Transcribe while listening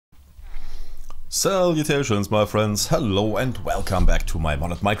Salutations, my friends, hello and welcome back to my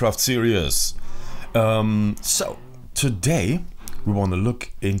modded Minecraft series. So, today we want to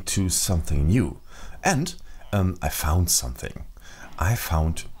look into something new. And I found something. I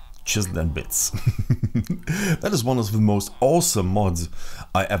found Chisel and Bits. That is one of the most awesome mods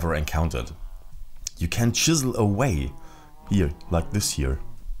I ever encountered. You can chisel away, here, like this here,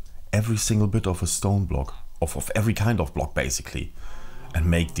 every single bit of a stone block, of every kind of block basically. And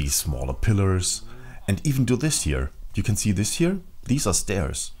make these smaller pillars, and even do this here. You can see this here, these are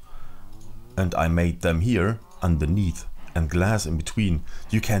stairs. And I made them here underneath and glass in between.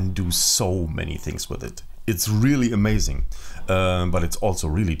 You can do so many things with it. It's really amazing, but it's also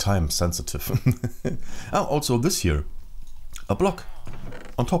really time sensitive. Also this here, a block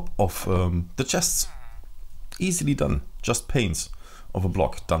on top of the chests. Easily done, just panes of a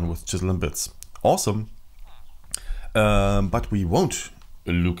block done with Chisel and Bits. Awesome. But we won't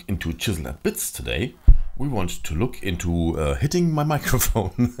look into Chisel and Bits today. We want to look into hitting my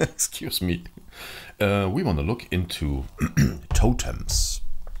microphone. Excuse me. We want to look into totems.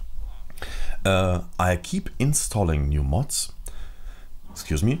 I keep installing new mods.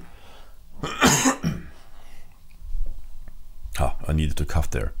 Excuse me. I needed to cough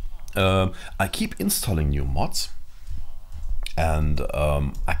there. I keep installing new mods, and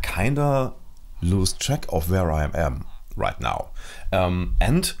I kinda lose track of where I am right now.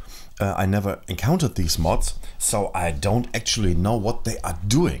 I never encountered these mods, so I don't actually know what they are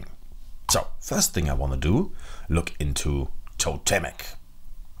doing. So, first thing I want to do, look into Totemic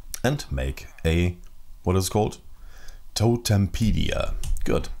and make a, what is it called? Totempedia.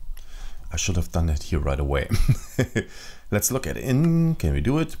 Good. I should have done it here right away. Let's look at it. Can we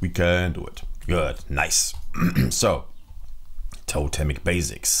do it? We can do it. Good. Nice. So, Totemic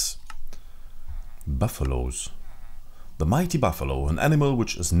basics. Buffaloes. The mighty buffalo, an animal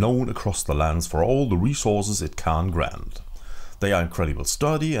which is known across the lands for all the resources it can grant. They are incredibly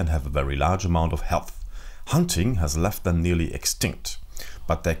sturdy and have a very large amount of health. Hunting has left them nearly extinct,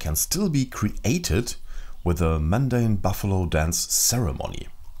 but they can still be created with a mundane buffalo dance ceremony.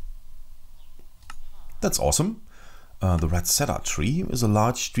 That's awesome. The red cedar tree is a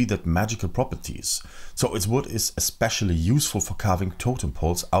large tree that has magical properties, so its wood is especially useful for carving totem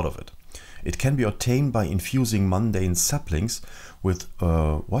poles out of it. It can be obtained by infusing mundane saplings with,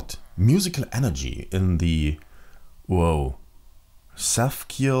 musical energy in the,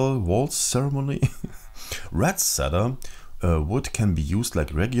 Safkiel waltz ceremony. Red cedar wood can be used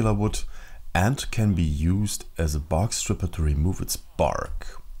like regular wood and can be used as a bark stripper to remove its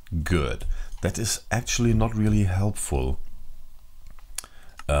bark. Good. That is actually not really helpful.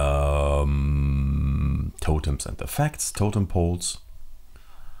 Totems and effects, totem poles.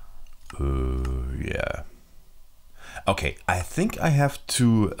 Yeah. Okay, I think I have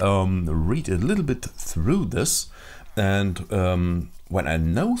to read a little bit through this, and when I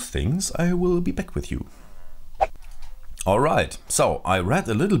know things, I will be back with you. Alright, so I read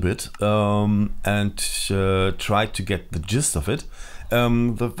a little bit and tried to get the gist of it.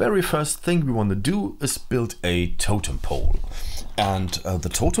 The very first thing we want to do is build a totem pole. And the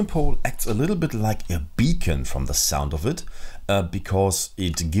totem pole acts a little bit like a beacon from the sound of it, because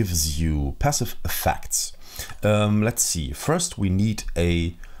it gives you passive effects. Let's see. First we need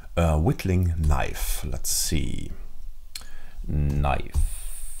a whittling knife. Let's see. Knife.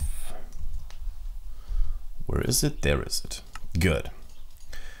 Where is it? There is it. Good.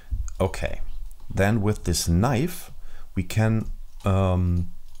 Okay. Then with this knife we can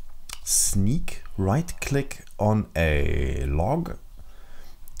sneak, right click on a log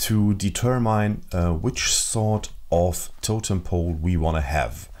to determine which sort of totem pole we want to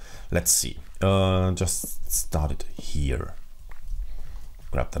have. Let's see. Just start it here.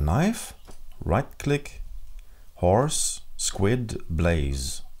 Grab the knife, right click, horse, squid,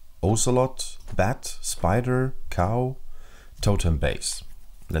 blaze, ocelot, bat, spider, cow, totem base.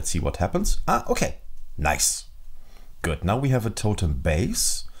 Let's see what happens. Okay. Nice. Good. Now we have a totem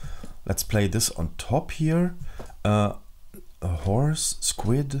base. Let's play this on top here. A horse,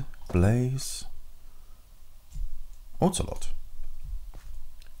 squid, blaze, ocelot.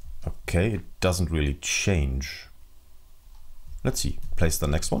 Okay, it doesn't really change. Let's see. Place the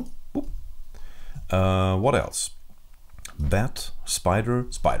next one. Boop. What else? Bat, spider,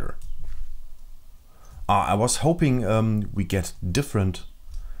 spider. I was hoping we get different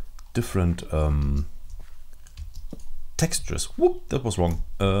textures. Whoop, that was wrong.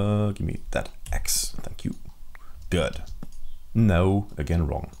 Give me that X. Thank you. Good. No, again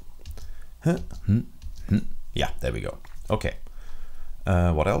wrong. Yeah, there we go. Okay.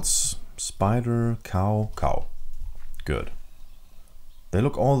 What else? Spider, cow, cow. Good. They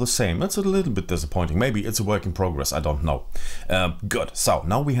look all the same. It's a little bit disappointing. Maybe it's a work in progress. I don't know. Good. So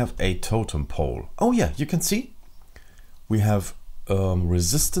now we have a totem pole. Oh yeah, you can see we have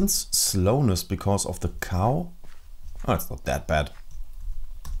resistance, slowness because of the cow. Oh, it's not that bad.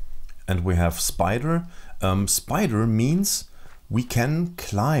 And we have spider. Spider means we can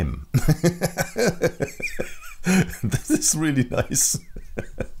climb. This is really nice.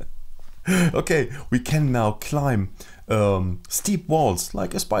 Okay, we can now climb steep walls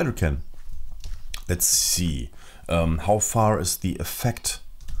like a spider can. Let's see. How far is the effect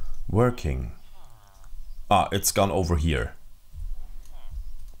working? Ah, it's gone over here.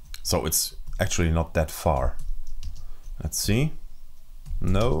 So it's actually not that far. Let's see.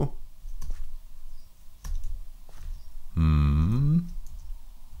 No.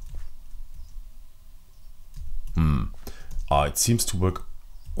 It seems to work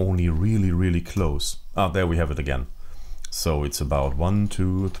only really close. Ah, there we have it again. So it's about 1,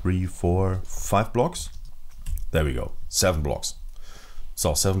 2, 3, 4, 5 blocks. There we go, 7 blocks.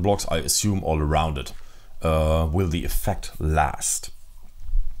 So 7 blocks, I assume, all around it. Will the effect last?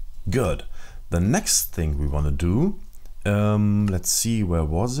 Good. The next thing we want to do, let's see, where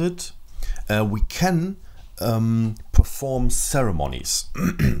was it? We can perform ceremonies.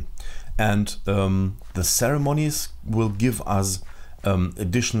 And the ceremonies will give us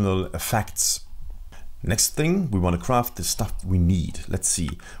additional effects. Next thing, we want to craft the stuff we need. Let's see.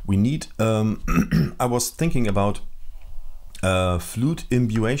 We need, I was thinking about flute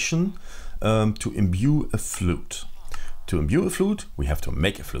imbuation, to imbue a flute. To imbue a flute, we have to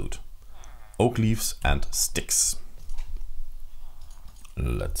make a flute. Oak leaves and sticks.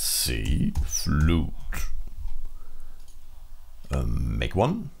 Let's see. Flute. Make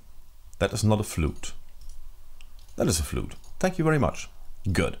one. That is not a flute. That is a flute. Thank you very much.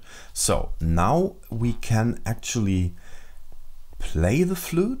 Good. So now we can actually play the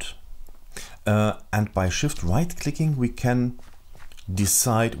flute, and by shift right clicking we can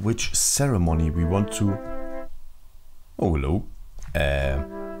decide which ceremony we want to. Oh, hello.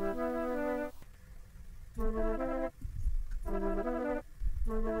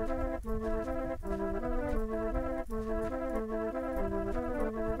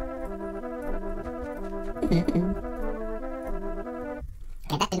 Okay,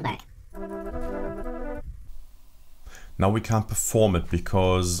 that didn't work. Now we can't perform it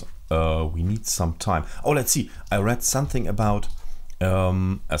because we need some time. Oh, let's see. I read something about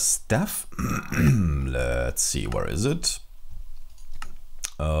a staff. Let's see, where is it?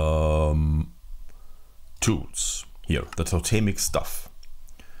 Tools. Here, the totemic stuff.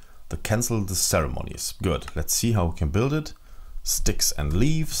 The cancel the ceremonies. Good. Let's see how we can build it. Sticks and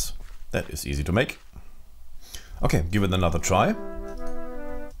leaves. That is easy to make. Okay, give it another try.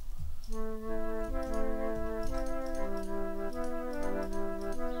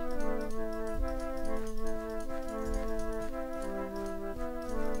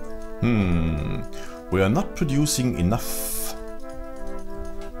 We are not producing enough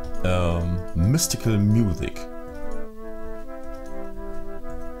mystical music.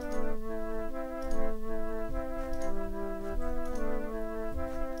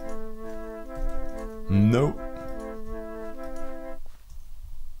 No.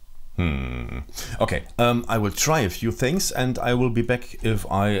 Okay, I will try a few things and I will be back if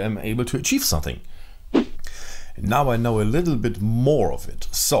I am able to achieve something. Now I know a little bit more of it.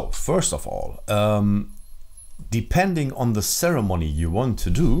 So, first of all, depending on the ceremony you want to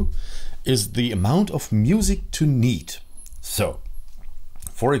do, is the amount of music to need. So,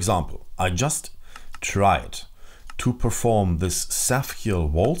 for example, I just tried to perform this Sapphire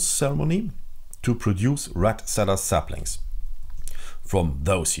Waltz ceremony to produce red cedar saplings from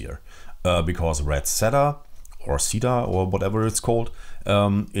those here, because red cedar or cedar or whatever it's called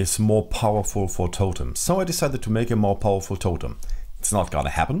is more powerful for totems. So I decided to make a more powerful totem. It's not gonna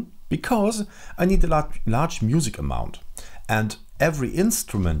happen because I need a large music amount, and every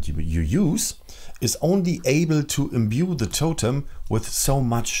instrument you use is only able to imbue the totem with so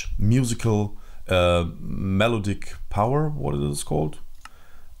much musical melodic power, what it is called,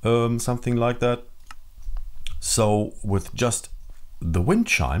 something like that. So with just the wind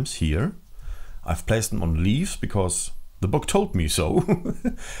chimes here, I've placed them on leaves because the book told me so,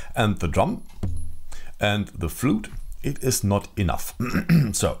 and the drum and the flute, it is not enough.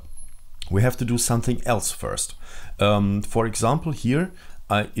 So we have to do something else first. For example, here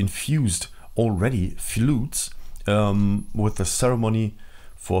I infused already flutes with the ceremony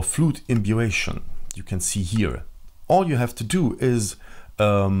for flute imbuation. You can see here. All you have to do is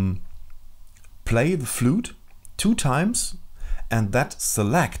play the flute 2 times, and that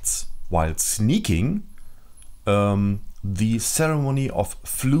selects, while sneaking, the ceremony of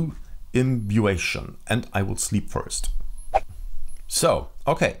flute imbuation, and I will sleep first. So,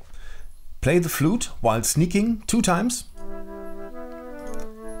 okay, play the flute while sneaking 2 times,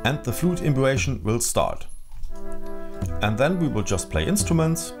 and the flute imbuation will start. And then we will just play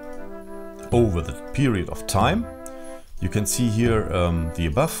instruments over the period of time. You can see here the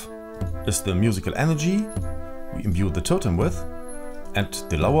above is the musical energy we imbue the totem with, and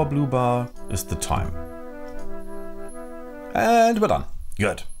the lower blue bar is the time. And we're done.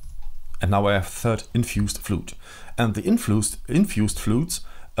 Good. And now I have third infused flute. And the infused flutes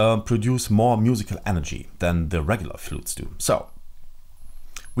produce more musical energy than the regular flutes do. So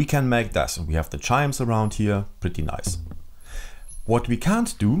we can make this, and we have the chimes around here, pretty nice. What we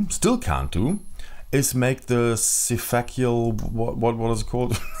can't do, still can't do, is make the Cephalial, what is it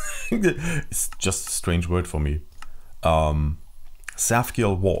called? It's just a strange word for me.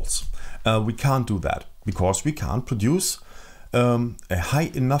 Cephalial waltz. We can't do that because we can't produce a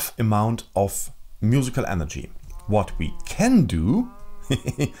high enough amount of musical energy. What we can do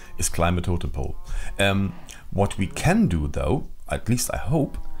is climb a totem pole. What we can do though, at least I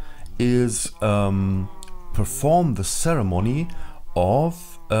hope, is perform the ceremony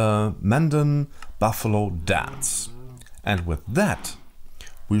of Mandan Buffalo Dance. And with that,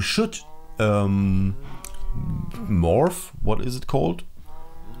 we should morph, what is it called?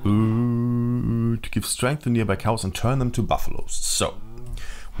 To give strength to nearby cows and turn them to buffaloes. So,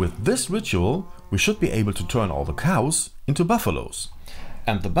 with this ritual, we should be able to turn all the cows into buffaloes.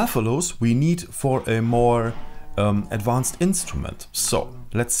 And the buffaloes we need for a more advanced instrument. So,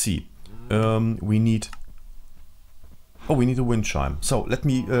 let's see. We need a wind chime. So, let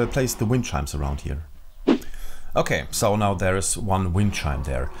me place the wind chimes around here. Okay, so now there is one wind chime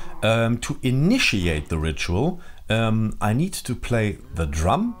there. To initiate the ritual, I need to play the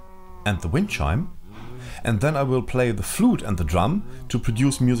drum and the wind chime, and then I will play the flute and the drum to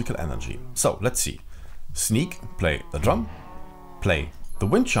produce musical energy. So let's see. Sneak, play the drum, play the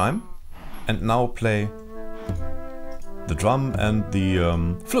wind chime, and now play the drum and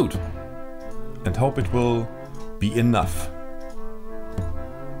the flute, and hope it will be enough.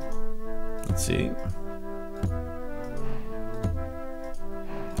 Let's see.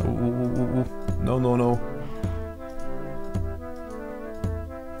 Oh, no.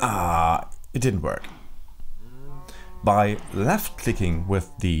 It didn't work. By left clicking with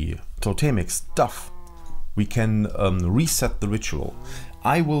the totemic stuff, we can reset the ritual.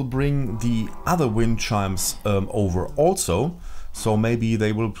 I will bring the other wind chimes over also, so maybe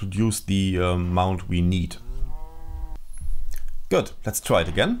they will produce the amount we need. Good, let's try it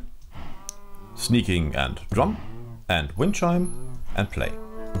again. Sneaking and drum and wind chime and play.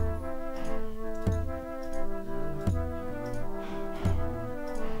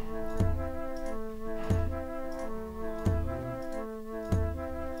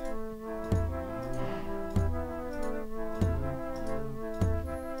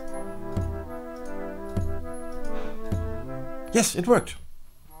 Yes, it worked.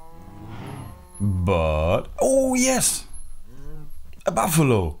 But... oh yes! A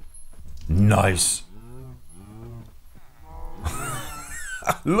buffalo! Nice!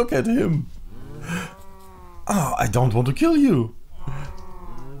 Look at him! Oh, I don't want to kill you!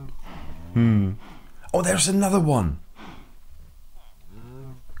 Oh, there's another one!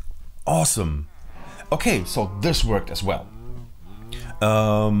 Awesome! Okay, so this worked as well.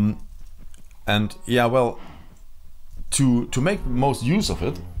 And yeah, well... To make the most use of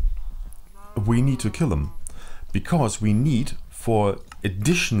it, we need to kill him, because we need for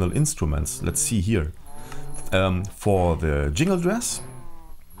additional instruments. Let's see here. For the jingle dress,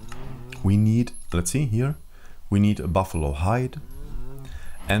 we need, let's see here, we need a buffalo hide,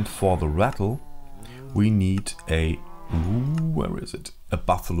 and for the rattle, we need a, where is it? A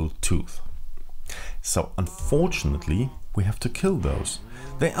buffalo tooth. So unfortunately, we have to kill those.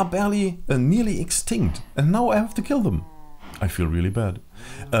 They are nearly extinct, and now I have to kill them. I feel really bad.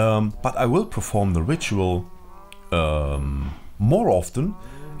 But I will perform the ritual more often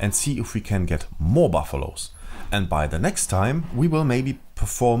and see if we can get more buffaloes. And by the next time, we will maybe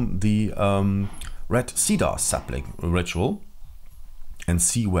perform the red cedar sapling ritual and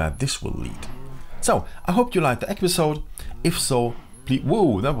see where this will lead. So, I hope you liked the episode. If so, please...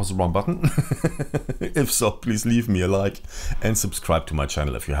 whoa, that was the wrong button. If so, please leave me a like and subscribe to my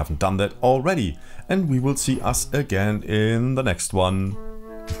channel if you haven't done that already. And we will see us again in the next one.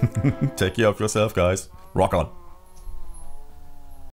 Take care of yourself, guys. Rock on.